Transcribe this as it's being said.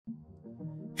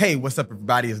Hey, what's up,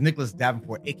 everybody? It's Nicholas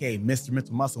Davenport, aka Mr.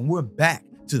 Mental Muscle, and we're back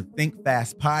to the Think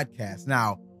Fast podcast.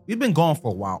 Now, we've been gone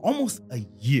for a while, almost a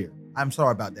year. I'm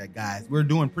sorry about that, guys. We're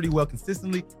doing pretty well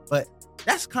consistently, but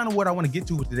that's kind of what I want to get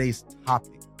to with today's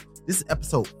topic. This is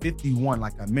episode 51,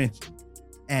 like I mentioned,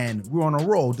 and we're on a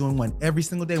roll doing one every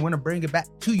single day. We're going to bring it back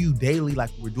to you daily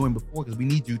like we were doing before because we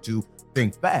need you to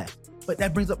think fast. But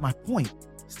that brings up my point.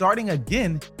 Starting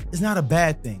again is not a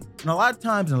bad thing. And a lot of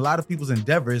times in a lot of people's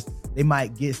endeavors, they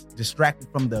might get distracted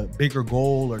from the bigger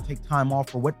goal or take time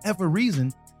off for whatever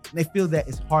reason. And they feel that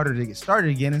it's harder to get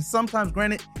started again. And sometimes,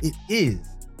 granted, it is.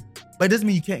 But it doesn't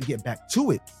mean you can't get back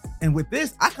to it. And with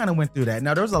this, I kind of went through that.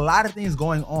 Now, there was a lot of things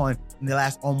going on in the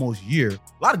last almost year.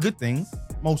 A lot of good things,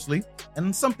 mostly.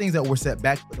 And some things that were set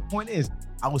back. But the point is,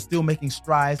 I was still making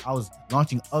strides. I was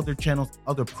launching other channels,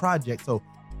 other projects. So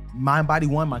Mind Body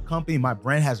One, my company, my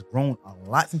brand has grown a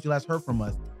lot since you last heard from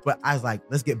us. But I was like,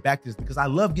 let's get back to this because I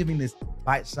love giving this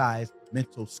bite-sized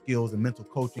mental skills and mental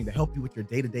coaching to help you with your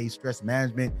day-to-day stress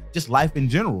management, just life in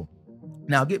general.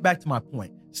 Now, get back to my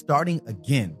point. Starting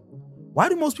again. Why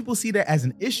do most people see that as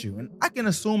an issue? And I can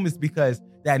assume it's because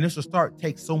that initial start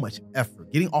takes so much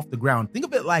effort. Getting off the ground. Think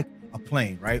of it like a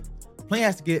plane, right? A plane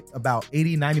has to get about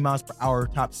 80, 90 miles per hour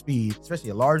top speed,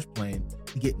 especially a large plane,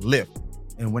 to get lift.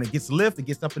 And when it gets lift, it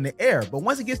gets up in the air. But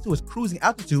once it gets to its cruising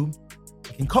altitude,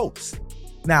 it can coast.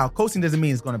 Now, coasting doesn't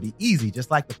mean it's going to be easy. Just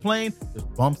like the plane, there's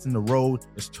bumps in the road,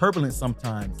 there's turbulence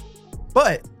sometimes.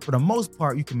 But for the most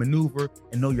part, you can maneuver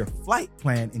and know your flight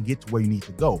plan and get to where you need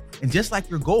to go. And just like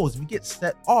your goals, if you get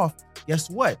set off, guess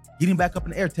what? Getting back up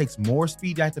in the air takes more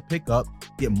speed you have to pick up,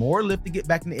 get more lift to get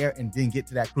back in the air, and then get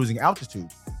to that cruising altitude.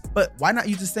 But why not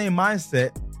use the same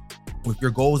mindset with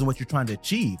your goals and what you're trying to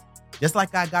achieve? Just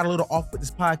like I got a little off with this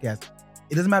podcast,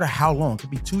 it doesn't matter how long. It could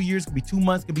be 2 years, it could be 2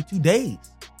 months, it could be 2 days.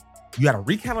 You got to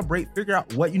recalibrate, figure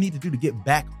out what you need to do to get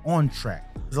back on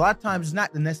track. Because a lot of times it's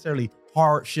not the necessarily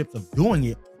hardships of doing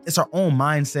it. It's our own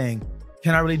mind saying,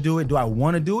 can I really do it? Do I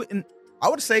want to do it? And I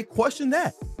would say question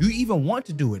that. Do you even want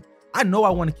to do it? I know I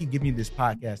want to keep giving you this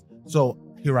podcast, so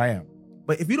here I am.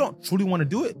 But if you don't truly want to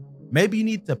do it, maybe you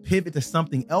need to pivot to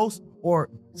something else or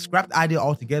scrap the idea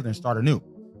altogether and start anew.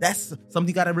 That's something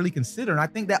you got to really consider. And I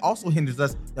think that also hinders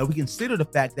us that we consider the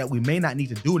fact that we may not need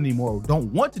to do it anymore or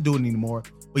don't want to do it anymore,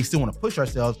 but we still want to push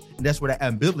ourselves. And that's where that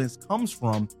ambivalence comes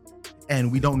from.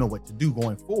 And we don't know what to do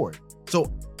going forward.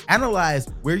 So analyze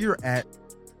where you're at.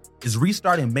 Is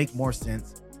restarting make more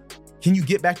sense? Can you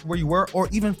get back to where you were or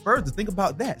even further? Think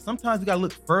about that. Sometimes we got to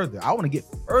look further. I want to get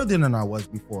further than I was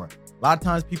before. A lot of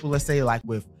times people, let's say like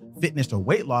with fitness or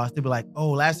weight loss, they'll be like,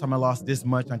 oh, last time I lost this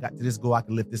much, I got to this goal, I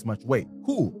can lift this much weight.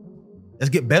 Cool. Let's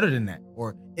get better than that.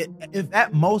 Or if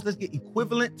at most, let's get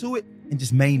equivalent to it and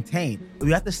just maintain. But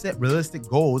we have to set realistic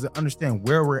goals and understand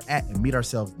where we're at and meet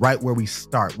ourselves right where we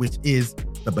start, which is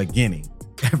the beginning.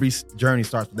 Every journey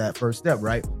starts with that first step,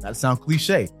 right? That sounds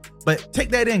cliche, but take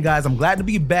that in, guys. I'm glad to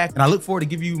be back and I look forward to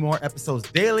giving you more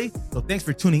episodes daily. So thanks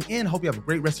for tuning in. Hope you have a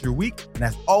great rest of your week. And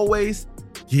as always,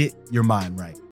 get your mind right.